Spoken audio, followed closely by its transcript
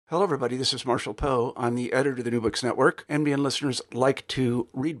Hello, everybody. This is Marshall Poe. I'm the editor of the New Books Network. NBN listeners like to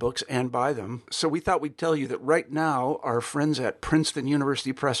read books and buy them. So we thought we'd tell you that right now, our friends at Princeton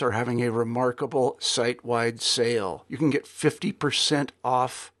University Press are having a remarkable site-wide sale. You can get 50%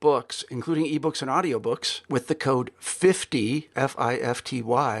 off books, including ebooks and audiobooks, with the code 50,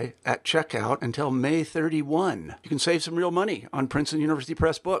 F-I-F-T-Y, at checkout until May 31. You can save some real money on Princeton University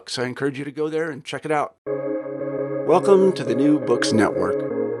Press books. I encourage you to go there and check it out. Welcome to the New Books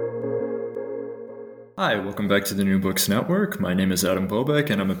Network. Hi, welcome back to the New Books Network. My name is Adam Bobek,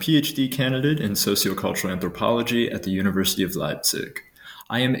 and I'm a PhD candidate in sociocultural anthropology at the University of Leipzig.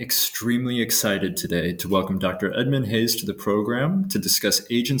 I am extremely excited today to welcome Dr. Edmund Hayes to the program to discuss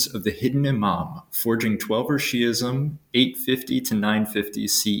Agents of the Hidden Imam, Forging Twelver Shi'ism, 850 to 950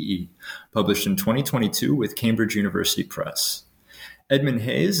 CE, published in 2022 with Cambridge University Press. Edmund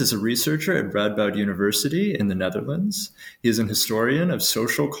Hayes is a researcher at Radboud University in the Netherlands. He is an historian of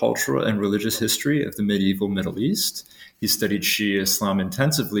social, cultural, and religious history of the medieval Middle East. He studied Shia Islam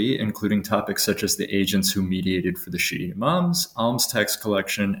intensively, including topics such as the agents who mediated for the Shia Imams, alms tax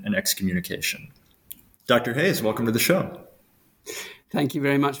collection, and excommunication. Dr. Hayes, welcome to the show. Thank you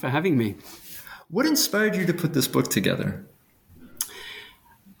very much for having me. What inspired you to put this book together?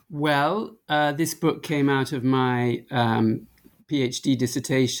 Well, this book came out of my PhD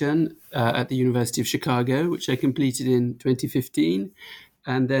dissertation at the University of Chicago, which I completed in 2015,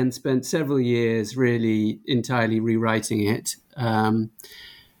 and then spent several years really entirely rewriting it.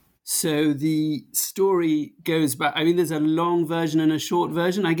 So the story goes back. I mean, there's a long version and a short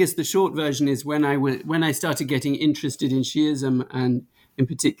version. I guess the short version is when I started getting interested in Shi'ism, and in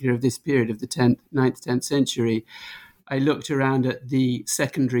particular of this period of the 9th, 10th century. I looked around at the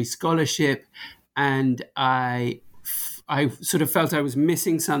secondary scholarship, and I sort of felt I was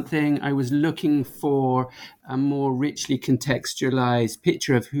missing something. I was looking for a more richly contextualized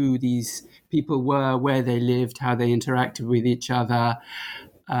picture of who these people were, where they lived, how they interacted with each other,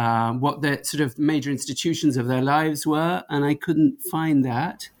 what the sort of major institutions of their lives were, and I couldn't find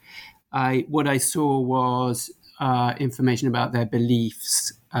that. What I saw was information about their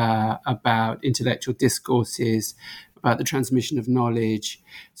beliefs, about intellectual discourses, about the transmission of knowledge.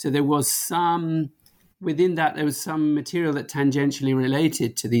 So within that, there was some material that tangentially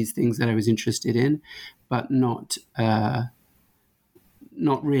related to these things that I was interested in, but not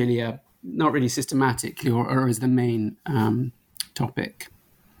really systematically or as the main topic.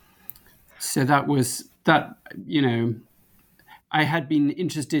 So that was that. I had been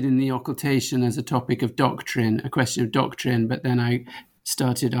interested in the occultation as a topic of doctrine, a question of doctrine, but then I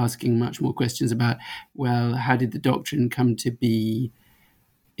started asking much more questions about, well, how did the doctrine come to be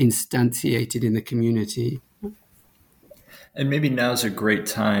instantiated in the community? And maybe now's a great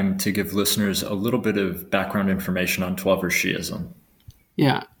time to give listeners a little bit of background information on Twelver Shi'ism.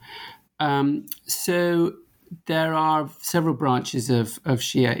 Yeah. So there are several branches of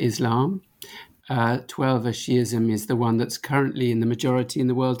Shia Islam. Twelver Shi'ism is the one that's currently in the majority in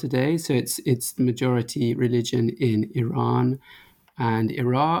the world today. So it's the majority religion in Iran and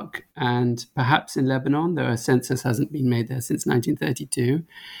Iraq, and perhaps in Lebanon, though a census hasn't been made there since 1932.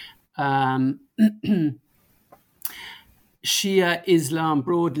 Shia Islam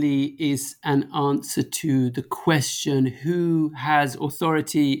broadly is an answer to the question, who has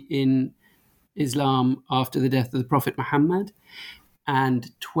authority in Islam after the death of the Prophet Muhammad? And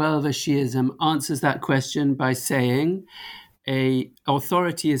Twelver Shi'ism answers that question by saying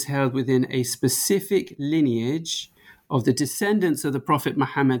authority is held within a specific lineage of the descendants of the Prophet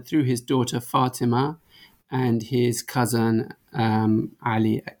Muhammad through his daughter Fatima and his cousin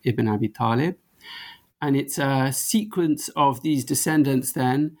Ali ibn Abi Talib. And it's a sequence of these descendants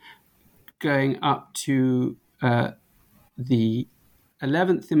then going up to the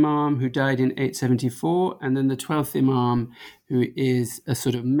 11th Imam, who died in 874, and then the 12th Imam, who is a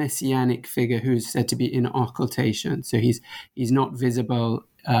sort of messianic figure who's said to be in occultation. So he's not visible,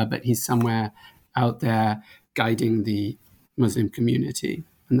 but he's somewhere out there guiding the Muslim community.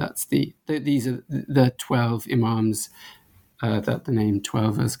 And that's these are the 12 Imams that the name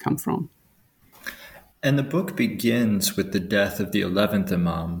Twelvers come from. And the book begins with the death of the 11th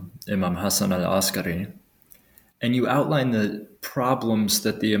Imam, Imam Hassan al-Askari, and you outline the problems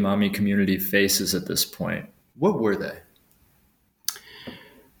that the Imami community faces at this point. What were they?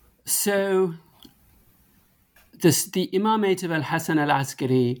 So the imamate of al-Hassan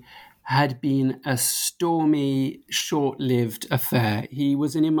al-Askari had been a stormy, short-lived affair. He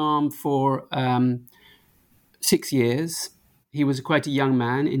was an imam for 6 years. He was quite a young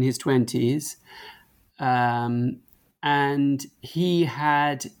man in his 20s. And he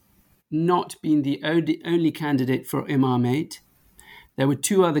had not been the only candidate for imamate. There were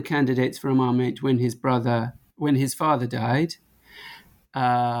two other candidates for imamate when his father died,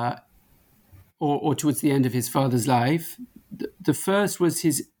 or towards the end of his father's life. The first was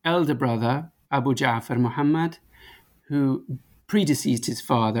his elder brother, Abu Ja'far Muhammad, who predeceased his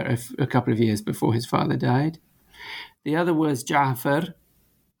father a couple of years before his father died. The other was Ja'far,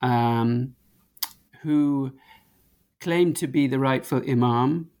 who claimed to be the rightful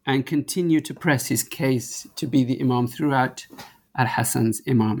imam and continued to press his case to be the imam throughout al-Hasan's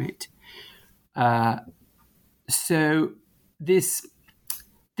imamate. So this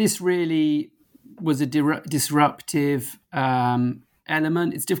really was a disruptive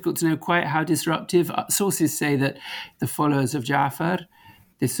element. It's difficult to know quite how disruptive. Sources say that the followers of Ja'far,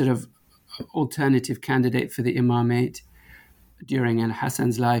 this sort of alternative candidate for the imamate during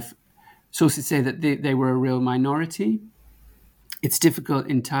al-Hasan's life, sources say that they were a real minority. It's difficult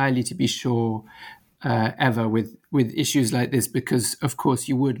entirely to be sure ever with issues like this because, of course,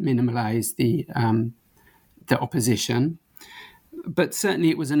 you would minimize the opposition. But certainly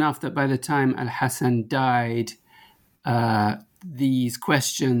it was enough that by the time al-Hasan died, these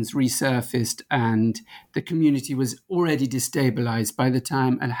questions resurfaced and the community was already destabilized by the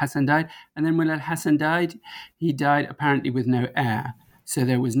time al-Hasan died. And then when al-Hasan died, he died apparently with no heir. So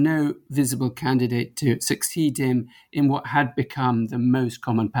there was no visible candidate to succeed him in what had become the most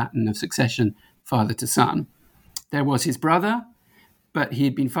common pattern of succession, father to son. There was his brother, but he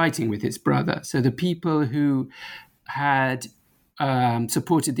had been fighting with his brother. So the people who had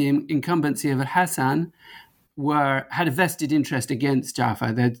supported the incumbency of al-Hasan had a vested interest against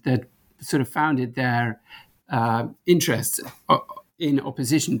Ja'far. They'd sort of founded their interests in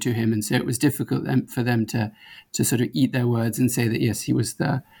opposition to him, and so it was difficult for them to sort of eat their words and say that yes, he was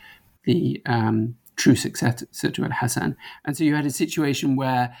the true successor to al-Hasan. And so you had a situation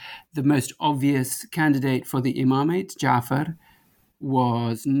where the most obvious candidate for the imamate, Ja'far,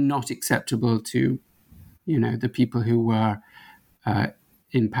 was not acceptable to the people who were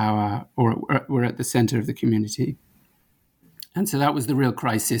in power or were at the center of the community. And so that was the real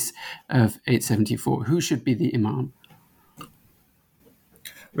crisis of 874. Who should be the imam?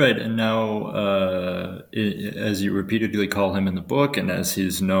 Right, and now, as you repeatedly call him in the book, and as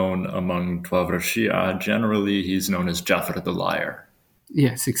he's known among Twelver Shia, generally he's known as Ja'far the Liar.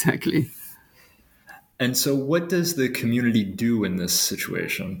 Yes, exactly. And so what does the community do in this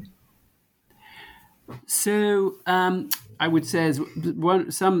situation? So I would say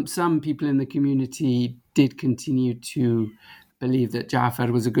some people in the community did continue to believe that Ja'far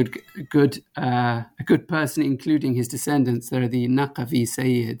was a good person, including his descendants. There are the Naqavi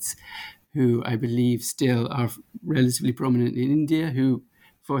Sayyids, who I believe still are relatively prominent in India,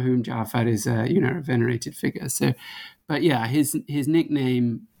 for whom Ja'far is a venerated figure. So, but yeah, his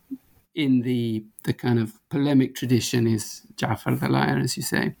nickname in the kind of polemic tradition is Ja'far the Liar, as you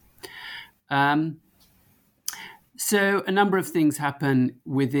say. So a number of things happen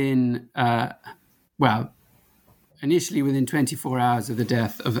within, initially within 24 hours of the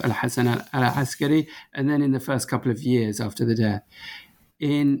death of al-Hasan al-Askari, and then in the first couple of years after the death.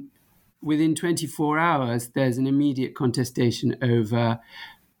 Within 24 hours, there's an immediate contestation over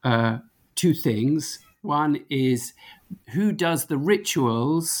two things. One is who does the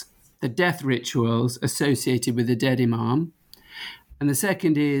rituals, the death rituals associated with the dead imam. And the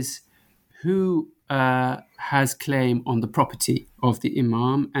second is who has claim on the property of the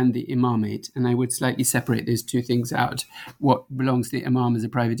imam and the imamate. And I would slightly separate those two things out. What belongs to the imam as a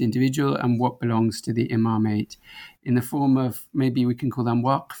private individual and what belongs to the imamate in the form of, maybe we can call them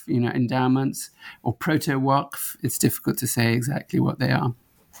waqf, endowments, or proto-waqf. It's difficult to say exactly what they are.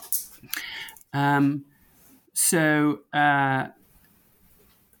 And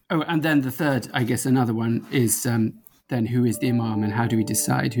then the third, I guess another one is then who is the imam and how do we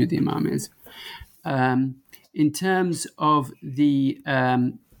decide who the imam is? In terms of the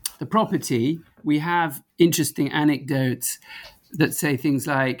property, we have interesting anecdotes that say things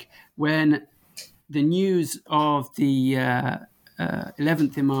like when the news of the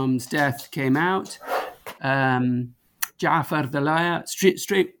 11th Imam's death came out, Ja'far the Liar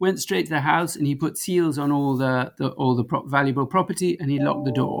went straight to the house and he put seals on all the valuable property and he locked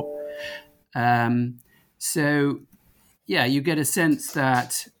the door. So yeah, you get a sense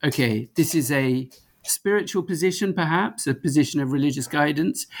that, okay, this is a spiritual position, perhaps, a position of religious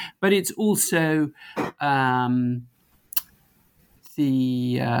guidance, but it's also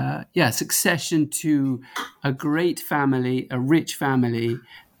succession to a great family, a rich family,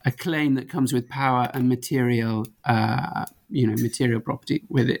 a claim that comes with power and material property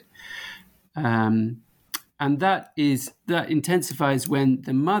with it. And that intensifies when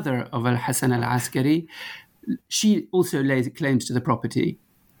the mother of al-Hasan al-Askari she also lays claims to the property,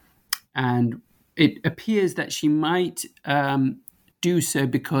 and it appears that she might do so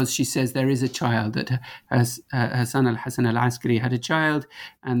because she says there is a child, that her son al-Hasan al-Askari had a child,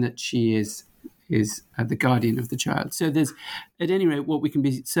 and that she is the guardian of the child. So there's, at any rate, what we can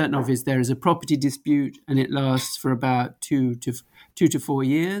be certain of is there is a property dispute, and it lasts for about 2 to 4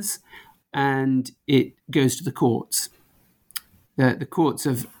 years, and it goes to the courts. The courts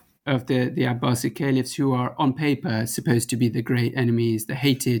of the Abbasid caliphs, who are on paper supposed to be the great enemies, the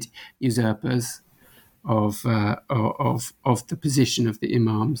hated usurpers of the position of the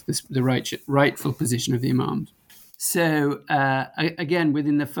imams, the rightful position of the imams. So again,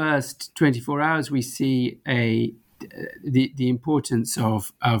 within the first 24 hours, we see the importance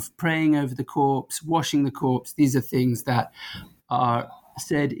of praying over the corpse, washing the corpse. These are things that are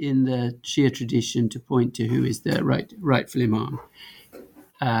said in the Shia tradition to point to who is the rightful imam.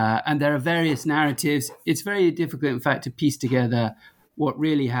 And there are various narratives. It's very difficult, in fact, to piece together what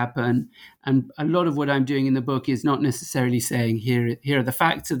really happened. And a lot of what I'm doing in the book is not necessarily saying here are the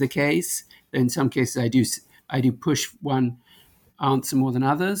facts of the case. In some cases, I do push one answer more than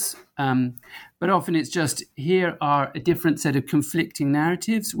others. But often it's just, here are a different set of conflicting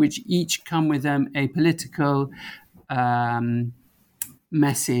narratives, which each come with them a political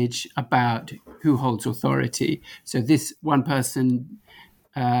message about who holds authority. So this one person,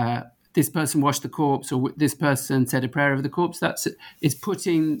 this person washed the corpse, or this person said a prayer over the corpse, is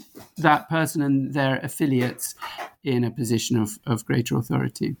putting that person and their affiliates in a position of greater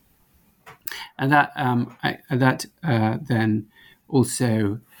authority. And that then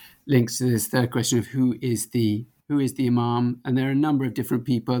also links to this third question of who is the imam. And there are a number of different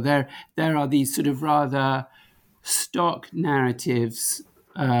people. There are these sort of rather stock narratives,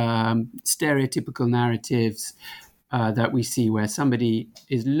 stereotypical narratives that we see, where somebody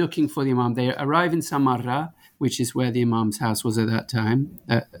is looking for the imam. They arrive in Samarra, which is where the imam's house was at that time.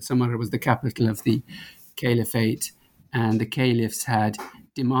 Samarra was the capital of the caliphate, and the caliphs had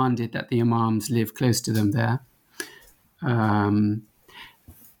demanded that the imams live close to them there.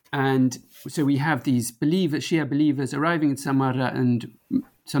 And so we have these Shia believers arriving in Samarra, and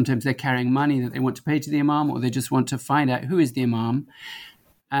sometimes they're carrying money that they want to pay to the imam, or they just want to find out who is the imam.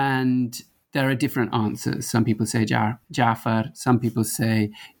 And there are different answers. Some people say Ja'far. Some people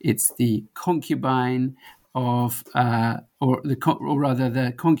say it's the concubine of, the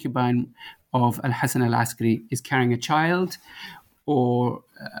concubine of Al-Hasan al-Askari is carrying a child, or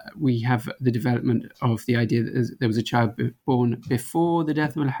we have the development of the idea that there was a child born before the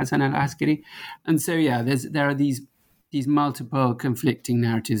death of Al-Hasan al-Askari. And so, there are these multiple conflicting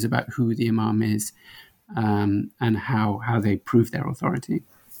narratives about who the imam is, and how they prove their authority.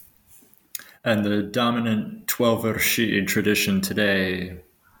 And the dominant 12er Shi'i tradition today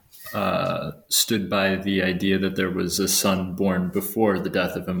stood by the idea that there was a son born before the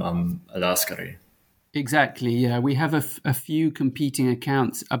death of Imam al-Askari. Exactly, yeah. We have a few competing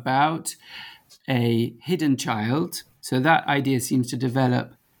accounts about a hidden child. So that idea seems to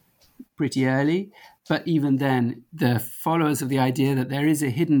develop pretty early. But even then, the followers of the idea that there is a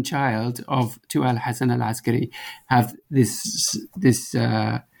hidden child to Al-Hasan al-Askari have this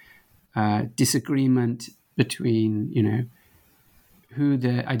disagreement between, who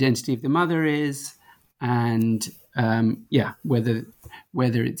the identity of the mother is, and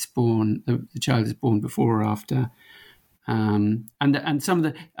whether it's born, the child is born before or after. And some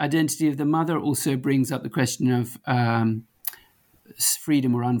of the identity of the mother also brings up the question of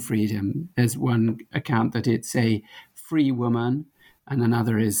freedom or unfreedom. There's one account that it's a free woman, and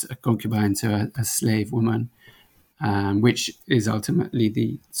another is a concubine, so a slave woman, which is ultimately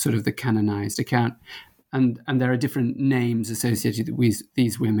the sort of the canonized account. And there are different names associated with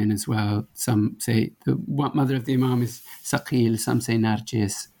these women as well. Some say the mother of the imam is Saqil, some say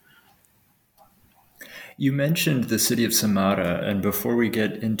Narjis. You mentioned the city of Samarra, and before we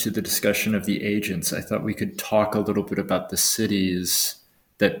get into the discussion of the agents, I thought we could talk a little bit about the cities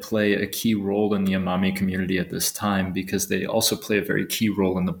that play a key role in the Imami community at this time, because they also play a very key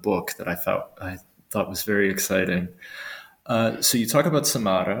role in the book that I thought was very exciting. So you talk about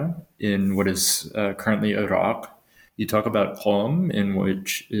Samarra in what is currently Iraq. You talk about Qom,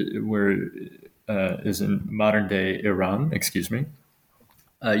 is in modern-day Iran.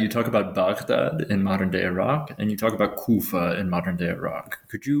 You talk about Baghdad in modern-day Iraq, and you talk about Kufa in modern-day Iraq.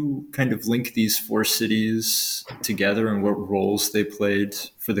 Could you kind of link these four cities together and what roles they played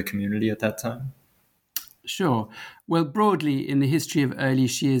for the community at that time? Sure. Well, broadly, in the history of early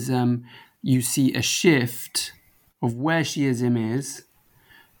Shiism, you see a shift of where Shiism is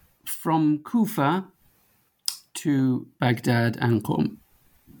from Kufa to Baghdad and Qom.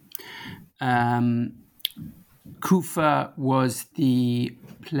 Kufa was the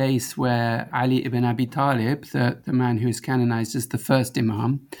place where Ali ibn Abi Talib, the man who is canonized as the first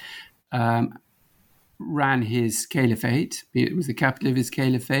Imam, ran his caliphate. It was the capital of his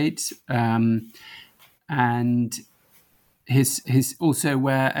caliphate, and his also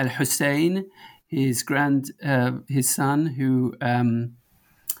where Al Hussein, his son, who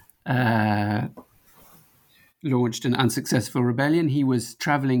launched an unsuccessful rebellion. He was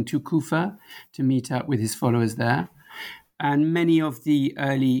traveling to Kufa to meet up with his followers there. And many of the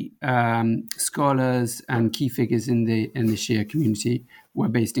early scholars and key figures in the Shia community were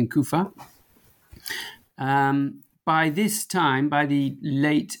based in Kufa. By this time, by the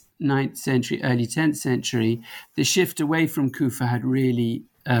late 9th century, early 10th century, the shift away from Kufa had really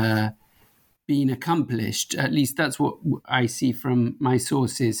been accomplished. At least that's what I see from my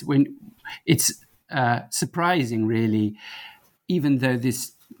sources. When it's surprising, really, even though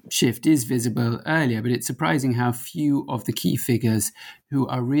this shift is visible earlier, but it's surprising how few of the key figures who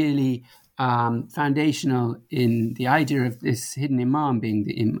are really foundational in the idea of this hidden Imam being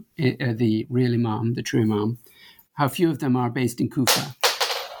the real Imam, the true Imam, how few of them are based in Kufa.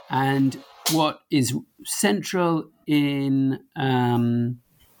 And what is central in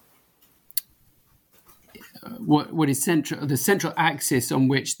what is central, the central axis on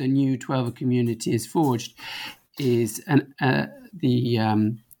which the new Twelver community is forged, is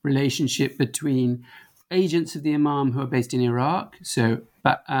the relationship between agents of the Imam who are based in Iraq, so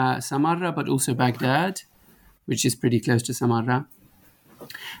Samarra, but also Baghdad, which is pretty close to Samarra,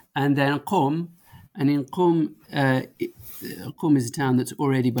 and then Qom. And in Qom, Qom is a town that's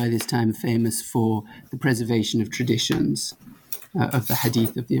already by this time famous for the preservation of traditions of the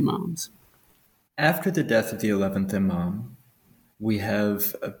hadith of the Imams. After the death of the 11th Imam, we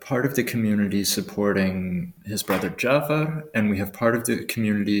have a part of the community supporting his brother Jafar, and we have part of the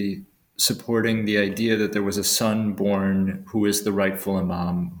community supporting the idea that there was a son born who is the rightful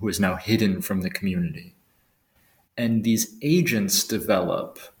Imam, who is now hidden from the community. And these agents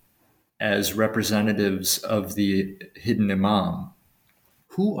develop as representatives of the hidden Imam.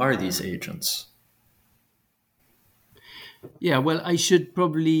 Who are these agents? Yeah, well, I should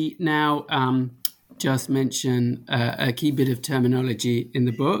probably now just mention a key bit of terminology in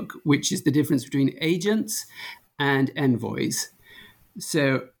the book, which is the difference between agents and envoys.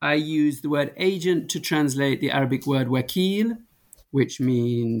 So I use the word agent to translate the Arabic word wakil, which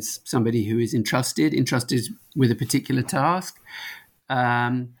means somebody who is entrusted with a particular task.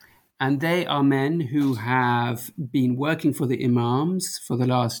 And they are men who have been working for the Imams for the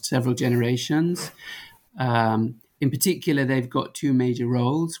last several generations. In particular, they've got two major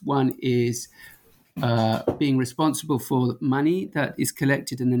roles. One is being responsible for money that is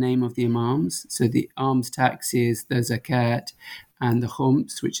collected in the name of the Imams. So the alms taxes, the zakat, and the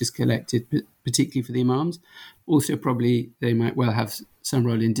khums, which is collected particularly for the Imams. Also, probably they might well have some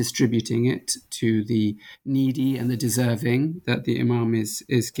role in distributing it to the needy and the deserving that the Imam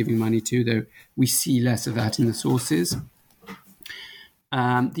is giving money to, though we see less of that in the sources.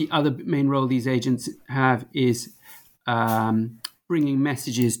 The other main role these agents have is bringing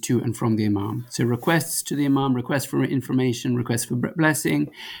messages to and from the Imam. So requests to the Imam, requests for information, requests for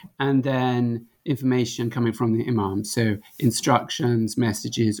blessing, and then information coming from the Imam. So instructions,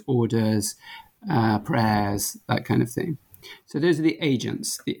 messages, orders, prayers, that kind of thing. So those are the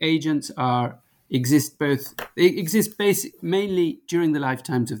agents. The agents exist mainly during the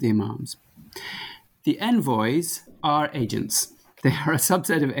lifetimes of the Imams. The envoys are agents. They are a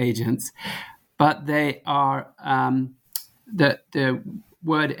subset of agents, but they are the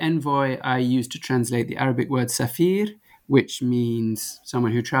word envoy I use to translate the Arabic word safir, which means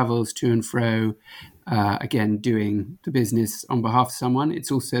someone who travels to and fro, again, doing the business on behalf of someone.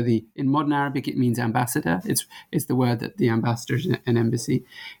 It's also in modern Arabic, it means ambassador. It's the word that the ambassador in an embassy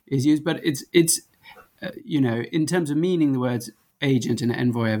is used. But it's in terms of meaning, the words agent and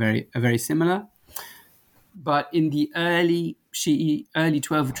envoy are very similar. But in the early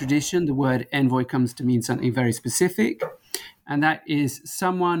Twelver tradition, the word envoy comes to mean something very specific, and that is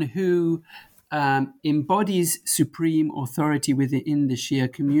someone who embodies supreme authority within the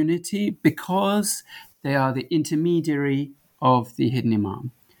Shia community because they are the intermediary of the hidden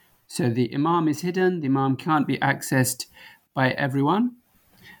Imam. So the Imam is hidden, the Imam can't be accessed by everyone,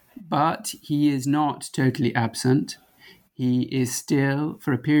 but he is not totally absent. He is still,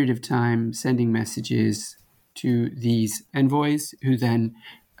 for a period of time, sending messages to these envoys who then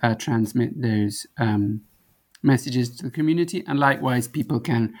transmit those messages to the community, and likewise people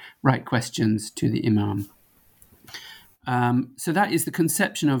can write questions to the Imam. So that is the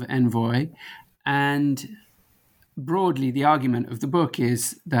conception of envoy, and broadly the argument of the book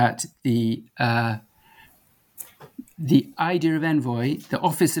is that the the idea of envoy, the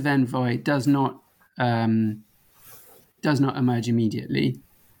office of envoy, does not emerge immediately,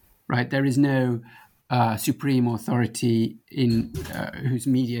 right? There is no supreme authority who's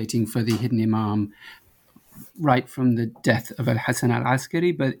mediating for the hidden Imam right from the death of Al-Hasan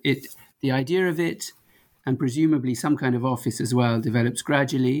al-Askari, but the idea of it, and presumably some kind of office as well, develops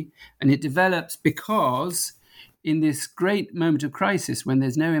gradually. And it develops because in this great moment of crisis, when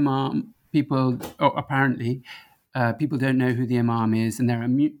there's no Imam, apparently people don't know who the Imam is, and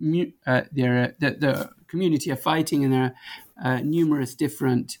the community are fighting, and there are numerous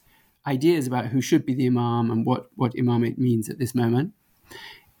different ideas about who should be the Imam and what imamate means at this moment.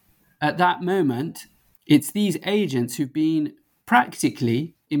 At that moment, it's these agents who've been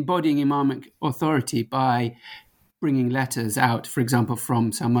practically embodying imamic authority by bringing letters out, for example,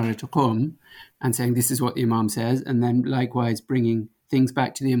 from Samara to Qum, and saying this is what the Imam says, and then likewise bringing things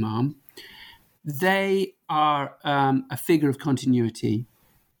back to the Imam. They are a figure of continuity,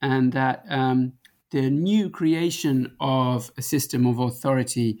 and that the new creation of a system of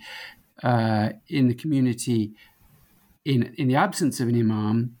authority in the community in the absence of an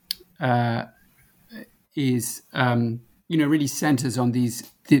Imam is really centers on the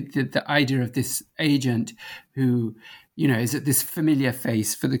idea of this agent who is this familiar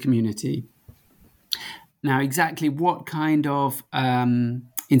face for the community. Now, exactly what kind of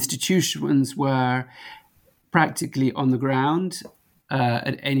institutions were practically on the ground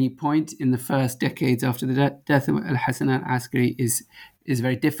at any point in the first decades after the death of Al-Hasan al-Askari is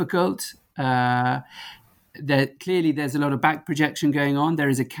very difficult. Clearly there's a lot of back projection going on. There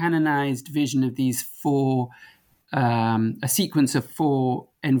is a canonized vision of these a sequence of 4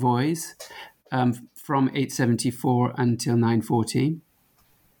 envoys from 874 until 940.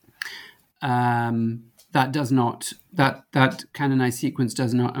 That canonized sequence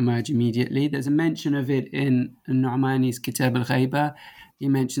does not emerge immediately. There's a mention of it in Nu'mani's Kitab al-Ghaiba. He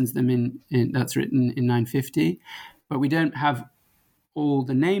mentions them in that's written in 950, but we don't have all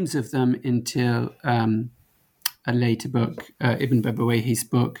the names of them until a later book, Ibn Babawayhi's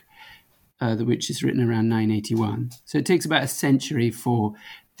book, which is written around 981. So it takes about a century for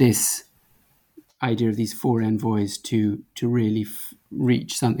this idea of these 4 envoys to really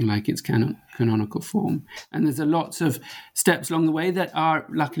reach something like its canonical form. And there's lots of steps along the way that are,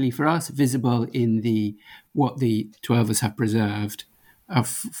 luckily for us, visible in what the Twelvers have preserved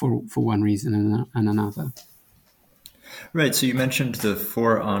for one reason and another. Right. So you mentioned the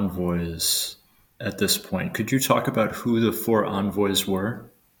 4 envoys at this point. Could you talk about who the 4 envoys were?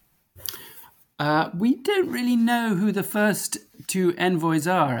 We don't really know who the first 2 envoys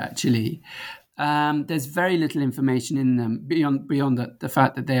are, actually. There's very little information in them beyond the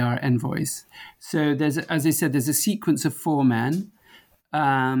fact that they are envoys. So as I said, there's a sequence of 4 men.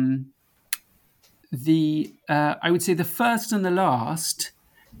 I would say the first and the last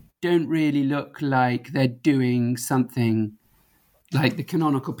don't really look like they're doing something like the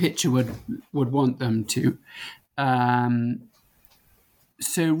canonical picture would want them to.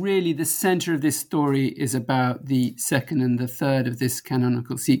 So really the center of this story is about the second and the third of this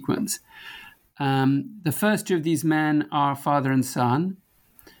canonical sequence. The first 2 of these men are father and son.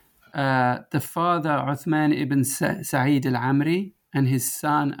 The father, Uthman ibn Sa'id al-Amri, and his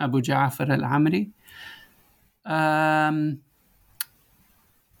son, Abu Ja'far al-Amri.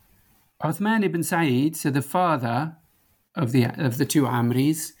 Uthman ibn Sa'id, so the father of the 2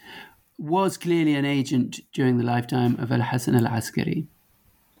 Amris, was clearly an agent during the lifetime of Al-Hasan al-Askari.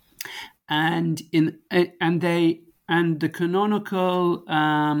 And the canonical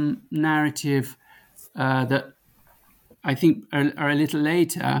narrative that I think are a little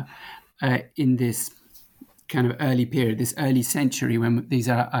later in this kind of early period, this early century when these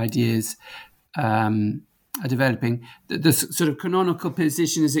ideas are developing. The sort of canonical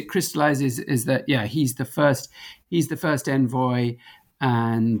position as it crystallizes is that he's the first envoy,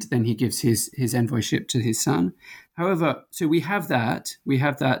 and then he gives his envoyship to his son. However, so we have that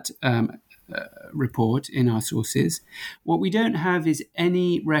report in our sources. What we don't have is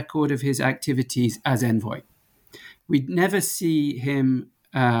any record of his activities as envoy. We never see him.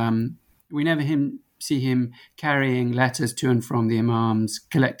 See him carrying letters to and from the imams,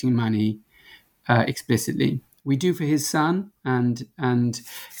 collecting money explicitly. We do for his son, and then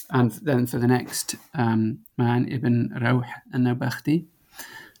for the next man, Ibn Rawh al-Nabakhti.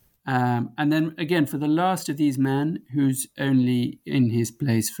 And then again, for the last of these men, who's only in his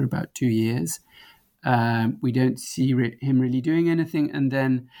place for about 2 years, we don't see him really doing anything. And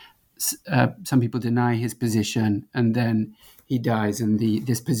then some people deny his position, and then he dies, and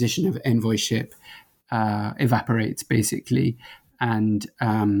this position of envoyship evaporates, basically. And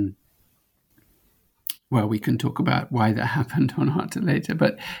well, we can talk about why that happened or not later.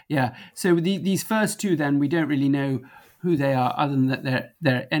 But yeah, so these first two, then we don't really know who they are, other than that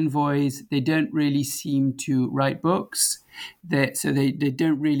they're envoys. They don't really seem to write books. So they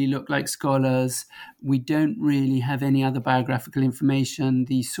don't really look like scholars. We don't really have any other biographical information.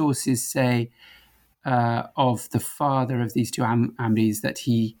 The sources say of the father of these two Amris that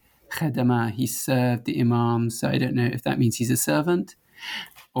he served the Imam. So I don't know if that means he's a servant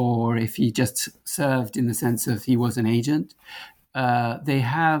or if he just served in the sense of he was an agent. They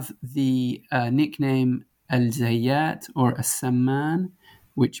have the nickname Al-Zayyat or As-Samman,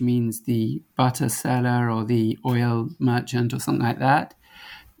 which means the butter seller or the oil merchant or something like that.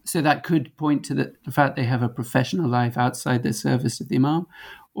 So that could point to the fact they have a professional life outside their service of the Imam,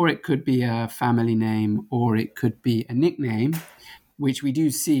 or it could be a family name, or it could be a nickname, which we do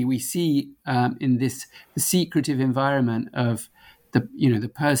see. We see in this the secretive environment of the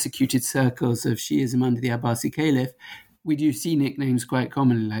persecuted circles of Shiism under the Abbasi Caliph. We do see nicknames quite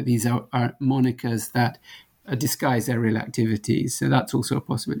commonly, like these are monikers that disguise their real activities. So that's also a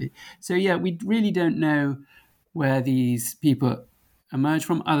possibility. So yeah, we really don't know where these people emerge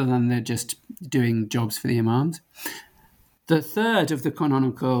from, other than they're just doing jobs for the Imams. The third of the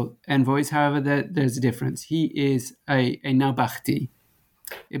canonical envoys, however, there's a difference. He is a Nawbakhti.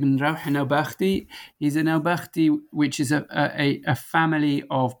 Ibn Rawh Nawbakhti. He's a Nawbakhti, which is a family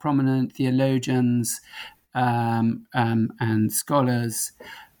of prominent theologians and scholars,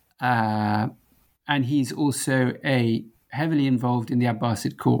 and he's also heavily involved in the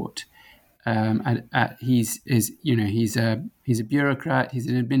Abbasid court. He's a bureaucrat. He's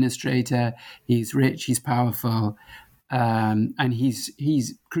an administrator. He's rich. He's powerful. And he's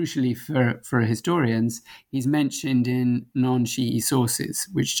crucially for historians, he's mentioned in non-Shi'i sources,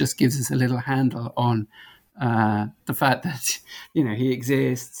 which just gives us a little handle on the fact that he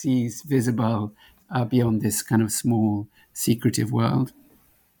exists, he's visible beyond this kind of small, secretive world.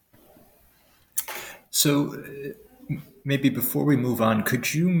 So maybe before we move on,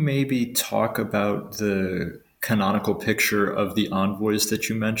 could you maybe talk about the canonical picture of the envoys that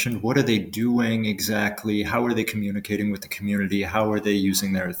you mentioned? What are they doing exactly? How are they communicating with the community? How are they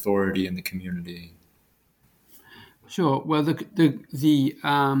using their authority in the community? Sure. Well, the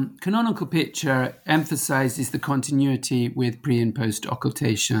canonical picture emphasizes the continuity with pre and post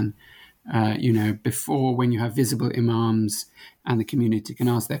occultation. Before, when you have visible imams and the community can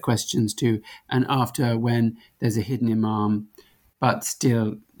ask their questions to, and after, when there's a hidden imam, but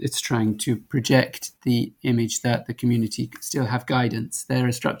still it's trying to project the image that the community still have guidance. There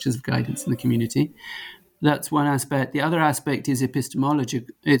are structures of guidance in the community. That's one aspect. The other aspect is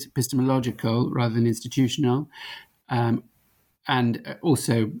epistemological rather than institutional, and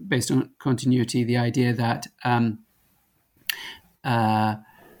also based on continuity, the idea that the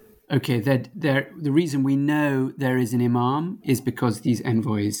reason we know there is an imam is because these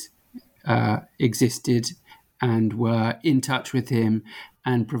envoys existed and were in touch with him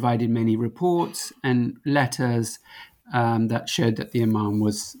and provided many reports and letters that showed that the imam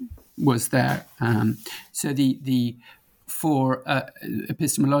was there. So for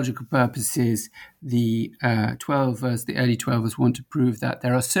epistemological purposes, the early 12ers want to prove that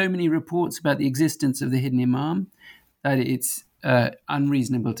there are so many reports about the existence of the hidden imam that it's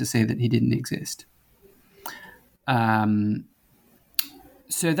unreasonable to say that he didn't exist.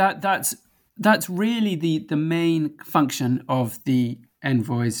 So that's really the main function of the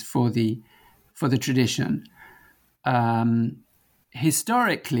envoys for the tradition.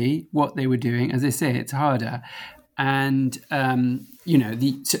 Historically, what they were doing, as I say, it's harder, and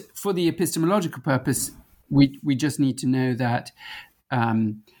for the epistemological purpose, we just need to know that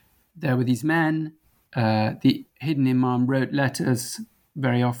there were these men. The hidden imam wrote letters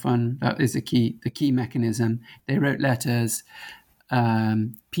very often. That is the key mechanism. They wrote letters.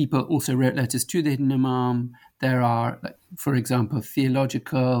 People also wrote letters to the hidden imam. There are, for example,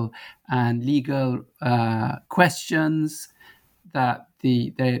 theological and legal questions that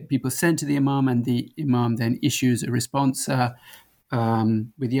the people send to the imam, and the imam then issues a response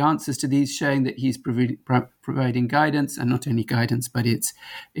with the answers to these, showing that he's providing guidance, and not only guidance, but it's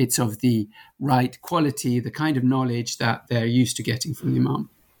of the right quality, the kind of knowledge that they're used to getting from the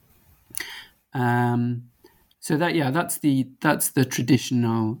imam. So that's the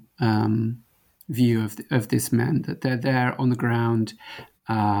traditional view of this men, that they're there on the ground,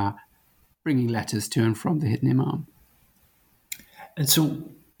 bringing letters to and from the hidden imam. And so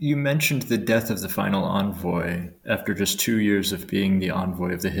you mentioned the death of the final envoy after just 2 years of being the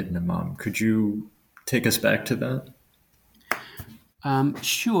envoy of the hidden imam. Could you take us back to that?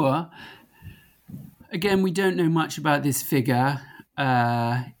 Sure. Again, we don't know much about this figure.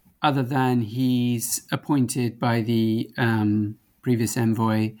 other than he's appointed by the previous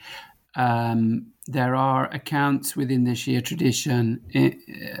envoy. There are accounts within the Shia tradition,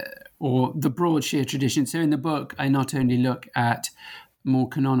 or the broad Shia tradition. So in the book, I not only look at more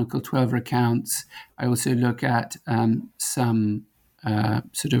canonical 12 accounts, I also look at some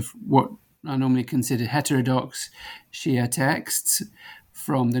sort of what are normally considered heterodox Shia texts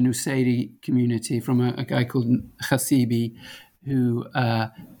from the Nusayri community, from a guy called Khasibi, who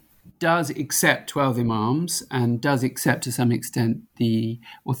does accept 12 imams and does accept to some extent the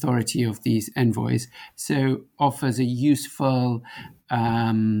authority of these envoys, so offers a useful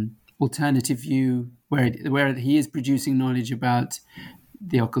alternative view where he is producing knowledge about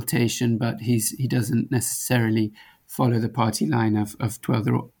the occultation, but he doesn't necessarily follow the party line of 12,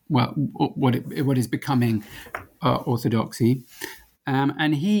 what is becoming orthodoxy.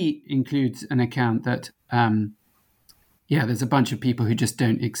 And he includes an account that there's a bunch of people who just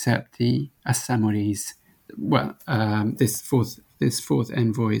don't accept the As-Samuri's, this fourth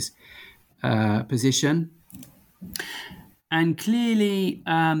envoy's position. And clearly,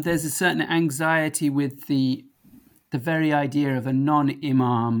 there's a certain anxiety with the very idea of a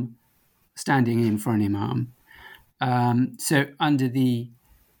non-imam standing in for an imam. So under the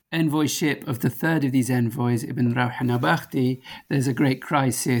envoyship of the third of these envoys, Ibn Rawh Nabakhti, there's a great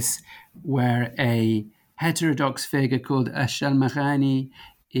crisis where a heterodox figure called Ash-Shalmaghani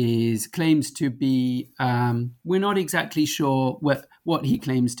claims to be, we're not exactly sure what he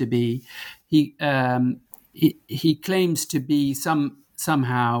claims to be. He claims to be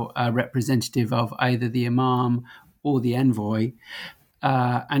somehow a representative of either the imam or the envoy,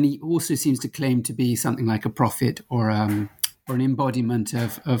 and he also seems to claim to be something like a prophet or an embodiment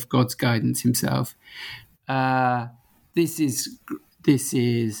of God's guidance himself. This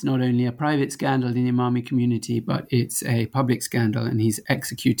is not only a private scandal in the Imami community, but it's a public scandal, and he's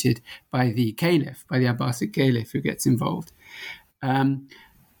executed by the Caliph, by the Abbasid Caliph, who gets involved.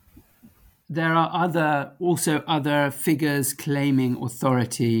 There are also other figures claiming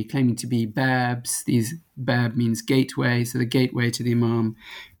authority, claiming to be Babs. Bab means gateway, so the gateway to the Imam,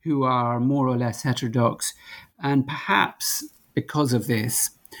 who are more or less heterodox. And perhaps because of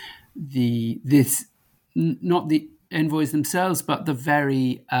this, not the envoys themselves, but the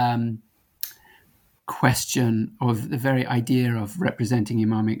very question of the very idea of representing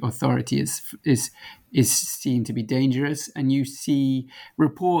imamic authority is seen to be dangerous. And you see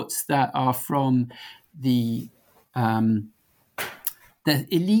reports that are from the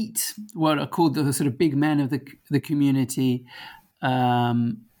elite, what are called the sort of big men of the community,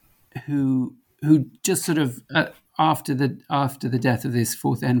 who just sort of after the death of this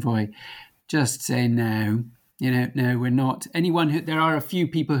fourth envoy, just say no. No, we're not. There are a few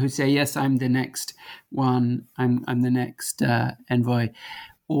people who say, yes, I'm the next one. I'm the next envoy.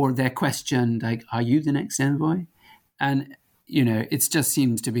 Or they're questioned, like, are you the next envoy? And, it just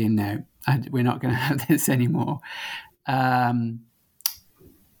seems to be no, we're not going to have this anymore.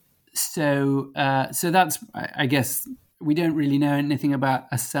 So that's, I guess, we don't really know anything about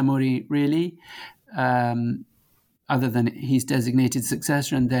As-Samuri, really, other than he's designated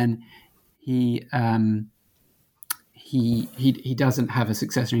successor, and then he doesn't have a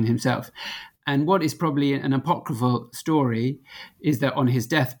successor in himself. And what is probably an apocryphal story is that on his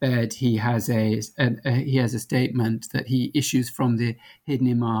deathbed he has a statement that he issues from the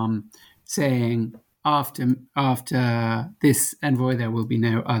hidden imam, saying, after this envoy there will be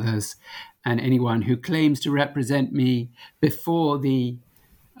no others, and anyone who claims to represent me before the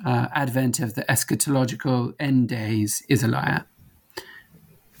advent of the eschatological end days is a liar.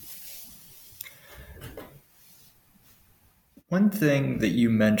 One thing that you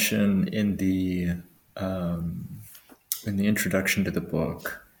mention in the introduction to the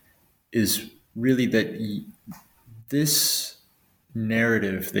book is really that this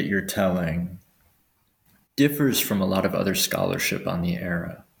narrative that you're telling differs from a lot of other scholarship on the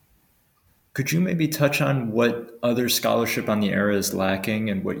era. Could you maybe touch on what other scholarship on the era is lacking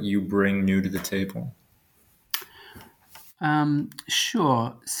and what you bring new to the table?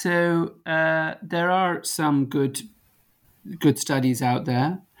 Sure. So there are some good studies out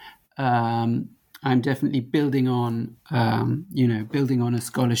there. I'm definitely building on a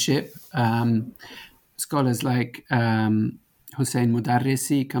scholarship. Scholars like Hussein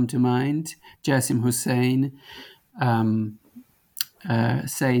Mudarrisi come to mind, Jasim Hussein,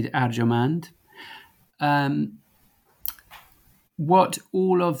 Said Arjomand. What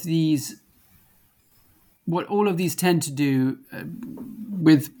all of these tend to do,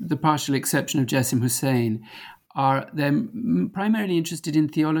 with the partial exception of Jasim Hussein, are they're primarily interested in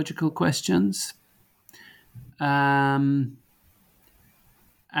theological questions, and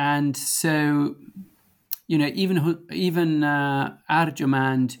And so, even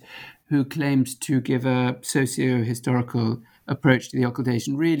Arjumand, who claims to give a socio-historical approach to the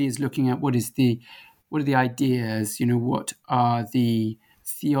occultation, really is looking at what are the ideas, what are the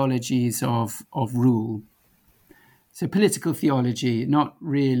theologies of rule. So political theology, not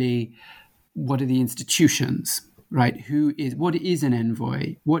really what are the institutions, right? What is an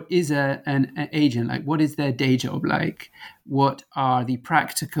envoy? What is an agent like? What is their day job like? What are the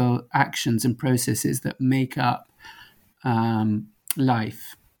practical actions and processes that make up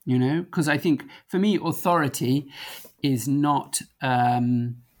life? Because I think for me, authority is not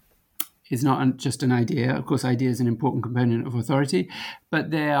just an idea. Of course, idea is an important component of authority,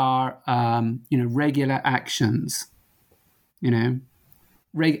 but they are regular actions, and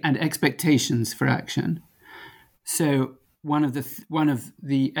expectations for action. So one of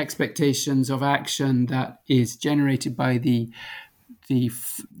the expectations of action that is generated by the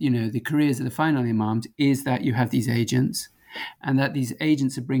careers of the final imams is that you have these agents, and that these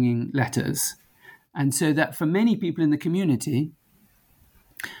agents are bringing letters, and so that for many people in the community,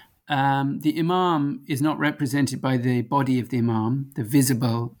 the imam is not represented by the body of the imam, a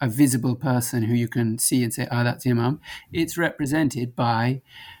visible person who you can see and say, that's the imam. It's represented by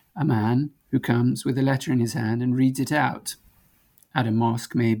a man who comes with a letter in his hand and reads it out at a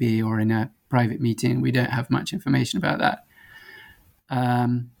mosque maybe, or in a private meeting. We don't have much information about that.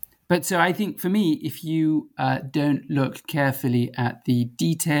 But so I think for me, if you don't look carefully at the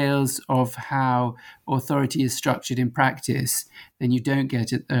details of how authority is structured in practice, then you don't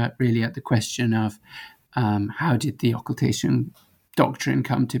get really at the question of how did the occultation doctrine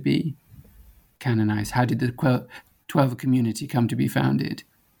come to be canonized? How did the Twelver community come to be founded?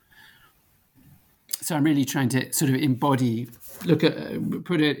 So I'm really trying to sort of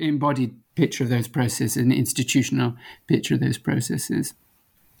put an embodied picture of those processes, an institutional picture of those processes.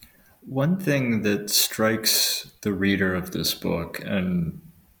 One thing that strikes the reader of this book, and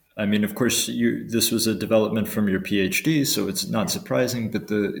I mean, of course, this was a development from your PhD, so it's not surprising, but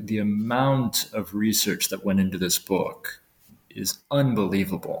the amount of research that went into this book is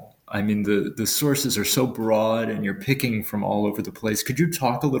unbelievable. I mean, the sources are so broad and you're picking from all over the place. Could you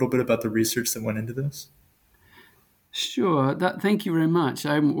talk a little bit about the research that went into this? Sure. Thank you very much.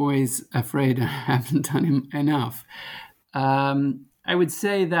 I'm always afraid I haven't done enough. I would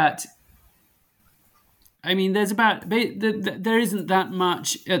say that, I mean, there isn't that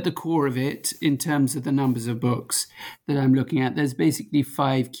much at the core of it in terms of the numbers of books that I'm looking at. There's basically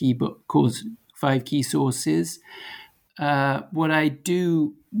 5 key sources. What I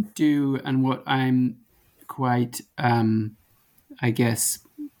do and what I'm quite, I guess,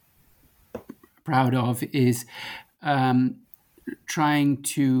 proud of is trying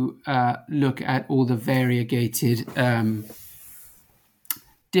to look at all the variegated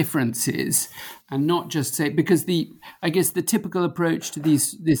differences, and not just say, because the typical approach to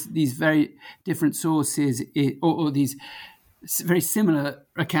these very different sources or these very similar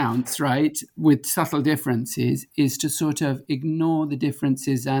accounts, right, with subtle differences, is to sort of ignore the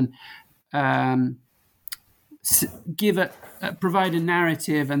differences and provide a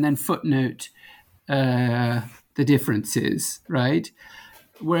narrative and then footnote the differences, right?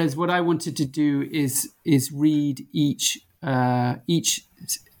 Whereas what I wanted to do is read each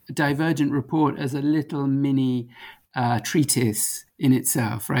divergent report as a little mini treatise in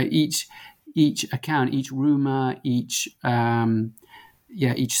itself, right? Each account, each rumor, each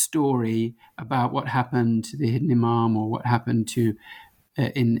story about what happened to the hidden imam or what happened to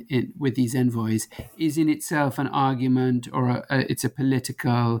with these envoys is in itself an argument, or it's a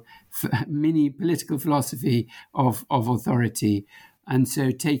mini political philosophy of authority. And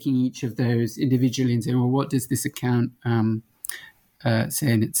so taking each of those individually and saying, well, what does this account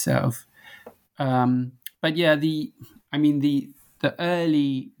say in itself? But yeah, the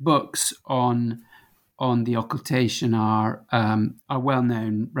early books on the occultation are well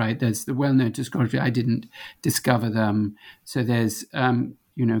known, right? There's the well known discography. I didn't discover them. So there's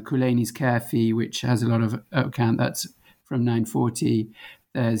Kulayni's Kafi, which has a lot of account. That's from 940.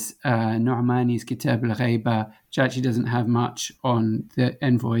 There's Nu'mani's Kitab al-Ghaiba, which actually doesn't have much on the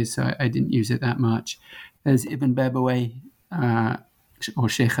envoys, so I didn't use it that much. There's Ibn Babawayh, or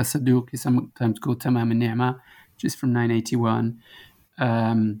Sheikh Saduq, is sometimes called Tamam al-Ni'ma, which is from 981.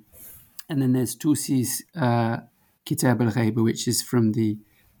 And then there's Tusi's Kitab al-Ghaiba, which is from the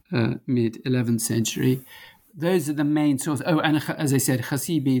mid-11th century. Those are the main sources. Oh, and as I said,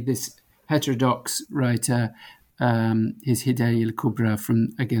 Khasibi, this heterodox writer, his Hidayah al-Kubra from,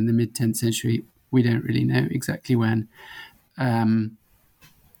 again, the mid-10th century. We don't really know exactly when.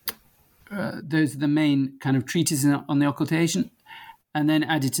 Those are the main kind of treatises on the occultation. And then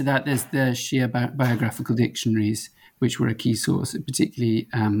added to that, there's the Shia biographical dictionaries, which were a key source, particularly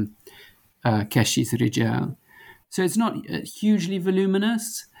Keshi's Rijal. So it's not hugely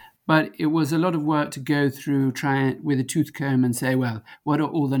voluminous, but it was a lot of work to go through, try with a tooth comb and say, well, what are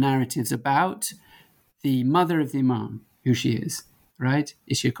all the narratives about the mother of the Imam, who she is, right?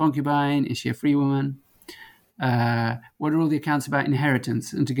 Is she a concubine? Is she a free woman? What are all the accounts about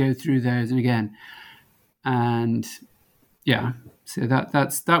inheritance? And to go through those and again. And yeah, so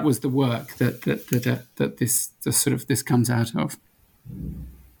that was the work that this comes out of.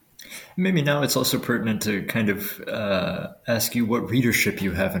 Maybe now it's also pertinent to kind of ask you what readership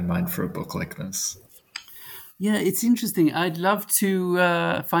you have in mind for a book like this. Yeah, it's interesting. I'd love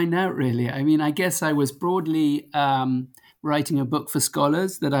to find out, really. I mean, I guess I was broadly writing a book for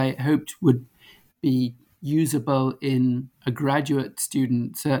scholars that I hoped would be usable in a graduate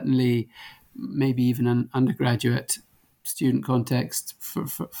student, certainly maybe even an undergraduate student context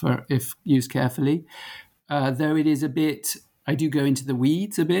for if used carefully. Though it is a bit, I do go into the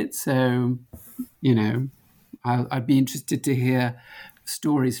weeds a bit, so, I'd be interested to hear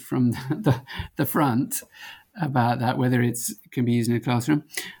stories from the front about that, whether it can be used in a classroom.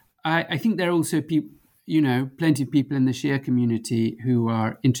 I think there are also people, plenty of people in the Shia community who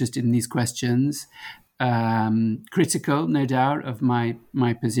are interested in these questions, critical, no doubt, of my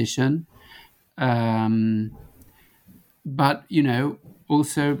position. But,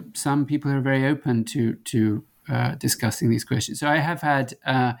 also some people are very open to discussing these questions. So I have had,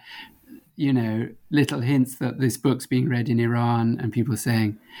 little hints that this book's being read in Iran, and people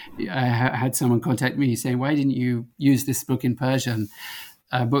saying, I had someone contact me saying, why didn't you use this book in Persian?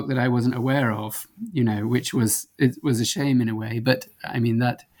 A book that I wasn't aware of, which was a shame in a way. But I mean,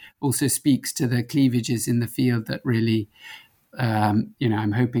 that also speaks to the cleavages in the field that really,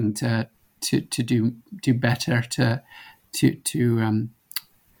 I'm hoping to do better to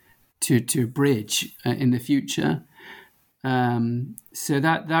bridge in the future. So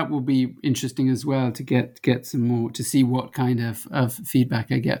that will be interesting as well, to get some more, to see what kind of feedback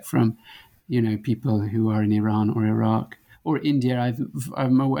I get from, people who are in Iran or Iraq or India.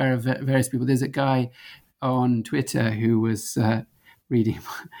 I'm aware of various people. There's a guy on Twitter who was reading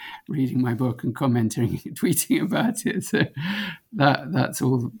my book and commenting, tweeting about it. So that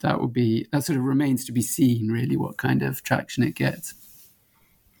sort of remains to be seen, really, what kind of traction it gets.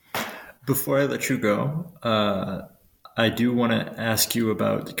 Before I let you go, I do want to ask you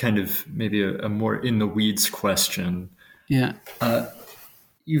about kind of maybe a more in the weeds question. Yeah.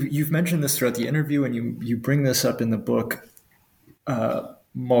 You've mentioned this throughout the interview, and you bring this up in the book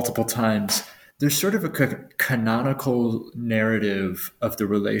multiple times. There's sort of a canonical narrative of the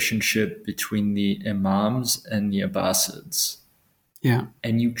relationship between the Imams and the Abbasids. Yeah.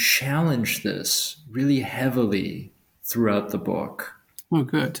 And you challenge this really heavily throughout the book. Oh,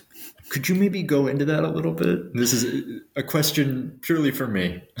 good. Could you maybe go into that a little bit? This is a question purely for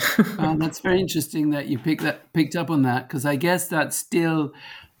me. That's very interesting that you picked up on that, because I guess that's still,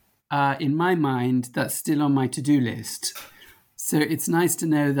 in my mind, that's still on my to-do list. So it's nice to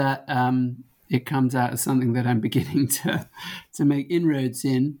know that it comes out as something that I'm beginning to make inroads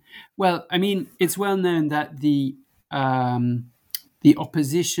in. Well, I mean, it's well known that the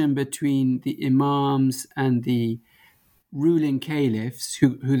opposition between the Imams and the ruling caliphs,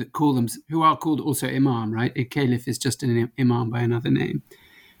 who are called also Imam, right? A caliph is just an Imam by another name.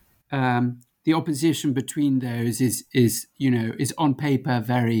 The opposition between those is on paper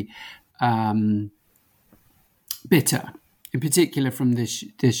very bitter, in particular from the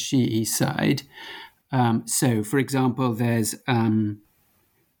Shi'i side. So, for example, there's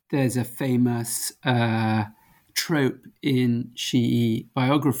a famous trope in Shi'i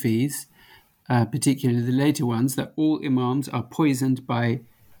biographies, particularly the later ones, that all Imams are poisoned by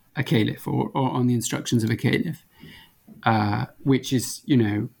a caliph or on the instructions of a caliph, which is,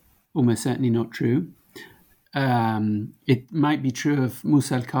 almost certainly not true. It might be true of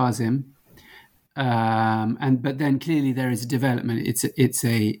Musa al-Kazim, but then clearly there is a development. It's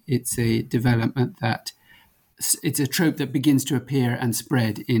a development that it's a trope that begins to appear and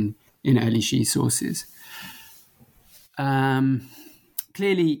spread in early Shi'i sources.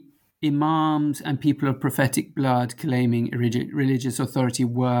 Clearly, Imams and people of prophetic blood claiming religious authority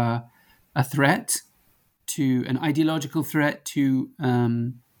were a threat, to an ideological threat to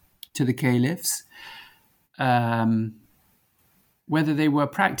the caliphs. Whether they were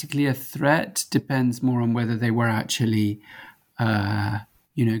practically a threat depends more on whether they were actually,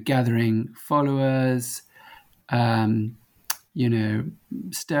 gathering followers,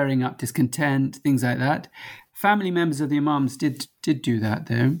 stirring up discontent, things like that. Family members of the Imams did do that,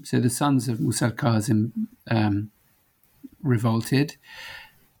 though. So the sons of Musa al-Kazim revolted.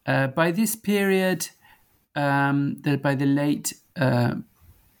 By this period, by the late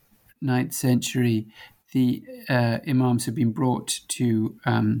 9th century, the imams have been brought to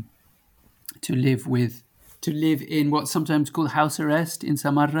live in what's sometimes called house arrest in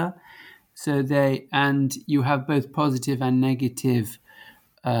Samarra. So you have both positive and negative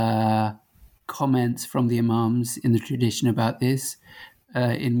comments from the imams in the tradition about this.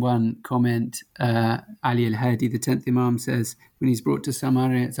 In one comment, Ali al-Hadi, the 10th Imam, says when he's brought to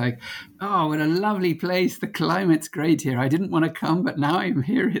Samarra, it's like, oh, what a lovely place. The climate's great here. I didn't want to come, but now I'm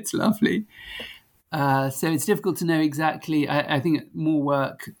here. It's lovely. So it's difficult to know exactly. I think more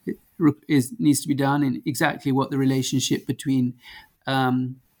work needs to be done in exactly what the relationship between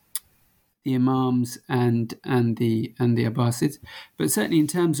the Imams and the Abbasids. But certainly in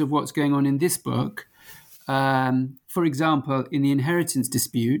terms of what's going on in this book, for example, in the inheritance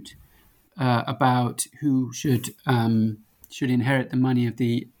dispute about who should inherit the money of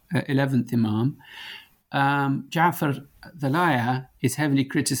the 11th Imam, Ja'far the Liar is heavily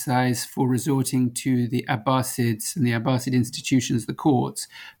criticized for resorting to the Abbasids and the Abbasid institutions, the courts,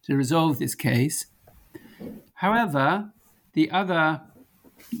 to resolve this case. However, the other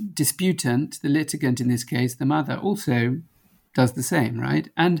disputant, the litigant in this case, the mother, also does the same, right?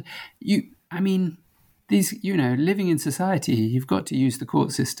 And these, living in society, you've got to use the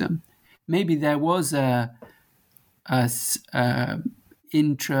court system. Maybe there was a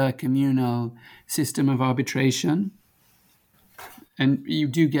intra-communal system of arbitration, and you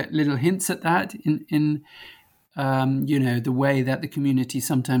do get little hints at that in the way that the community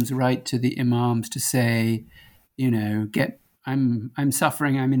sometimes write to the imams to say, I'm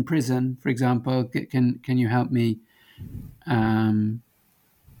suffering, I'm in prison, for example, can you help me?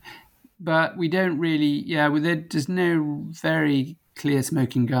 But we don't really, there's no very clear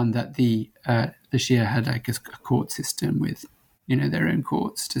smoking gun that the Shia had like a court system with, their own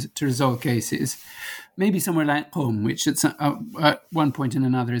courts to resolve cases. Maybe somewhere like Qom, which at one point and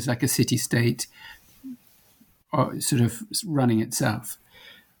another is like a city-state or sort of running itself.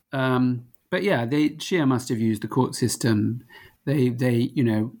 But yeah, Shia must have used the court system. They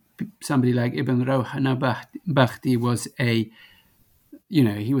somebody like Ibn Rawhana Bakhti was he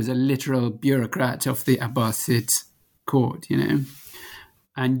was a literal bureaucrat of the Abbasid court,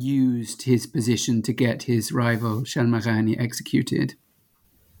 and used his position to get his rival Shalmaghani executed.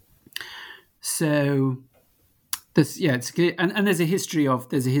 So it's clear, and there's a history of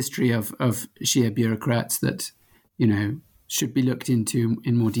Shia bureaucrats that should be looked into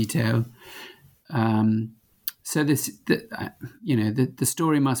in more detail. So the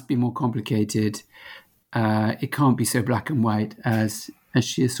story must be more complicated. It can't be so black and white as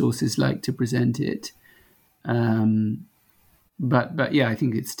Shia sources like to present it. But yeah, I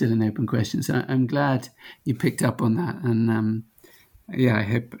think it's still an open question. So I'm glad you picked up on that, and I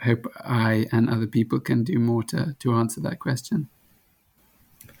hope I and other people can do more to answer that question.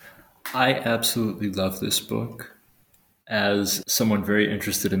 I absolutely love this book. As someone very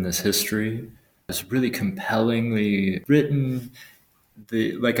interested in this history, it's really compellingly written.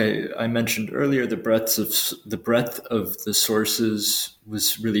 Like I mentioned earlier, the breadth of the sources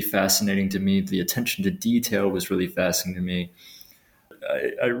was really fascinating to me. The attention to detail was really fascinating to me.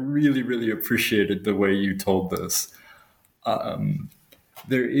 I really, really appreciated the way you told this.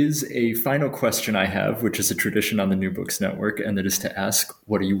 There is a final question I have, which is a tradition on the New Books Network, and that is to ask,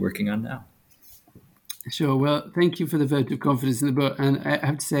 what are you working on now? Sure. Well, thank you for the vote of confidence in the book. And I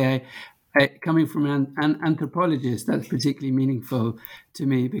have to say, coming from an anthropologist, that's particularly meaningful to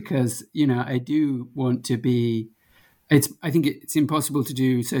me because, I do want to be... I think it's impossible to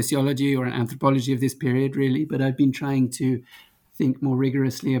do sociology or an anthropology of this period, really, but I've been trying to think more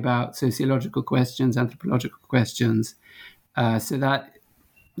rigorously about sociological questions, anthropological questions, so that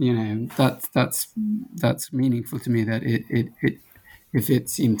that's meaningful to me. That it if it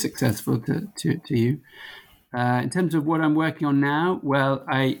seemed successful to you. In terms of what I'm working on now, well,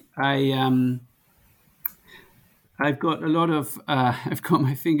 I've got a lot of I've got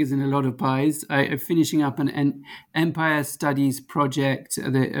my fingers in a lot of pies. I'm finishing up an empire studies project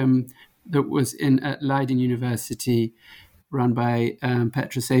that was at Leiden University, run by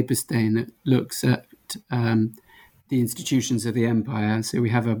Petra Saperstein, that looks at the institutions of the empire. So we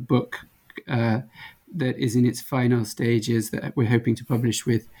have a book that is in its final stages that we're hoping to publish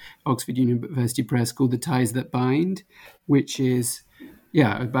with Oxford University Press, called The Ties That Bind, which is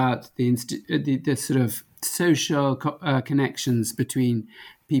about the sort of social connections between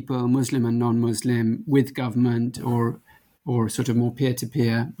people, Muslim and non-Muslim, with government or sort of more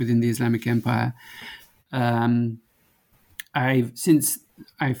peer-to-peer within the Islamic Empire. Since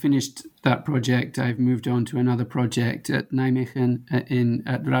I finished that project. I've moved on to another project at Nijmegen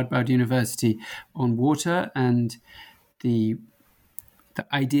at Radboud University on water and the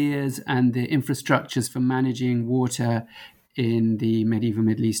ideas and the infrastructures for managing water in the medieval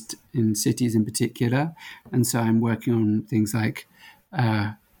Middle East, in cities in particular. And so I'm working on things like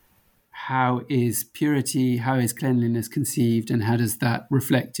how is purity, how is cleanliness conceived, and how does that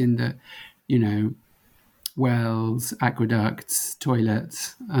reflect in the, wells, aqueducts,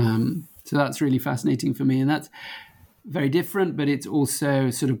 toilets. So that's really fascinating for me. And that's very different, but it's also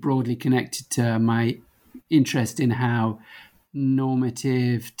sort of broadly connected to my interest in how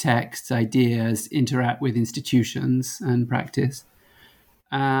normative texts, ideas interact with institutions and practice.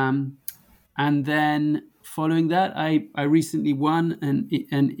 And then following that, I recently won an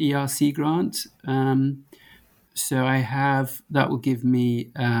ERC grant. So that will give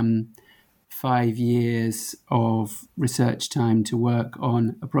me 5 years of research time to work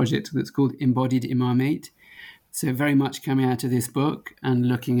on a project that's called Embodied Imamate. So very much coming out of this book and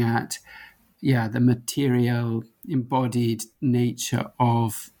looking at, the material, embodied nature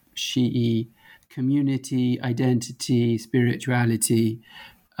of Shi'i community, identity, spirituality,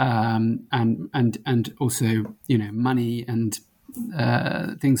 and also, money and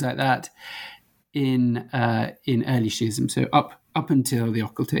things like that in early Shi'ism. So up until the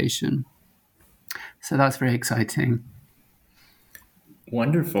occultation. So that's very exciting.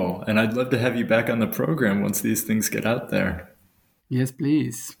 Wonderful. And I'd love to have you back on the program once these things get out there. Yes,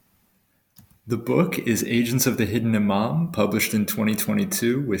 please. The book is Agents of the Hidden Imam, published in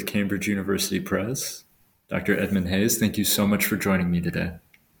 2022 with Cambridge University Press. Dr. Edmund Hayes, thank you so much for joining me today.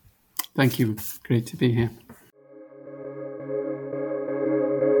 Thank you. Great to be here.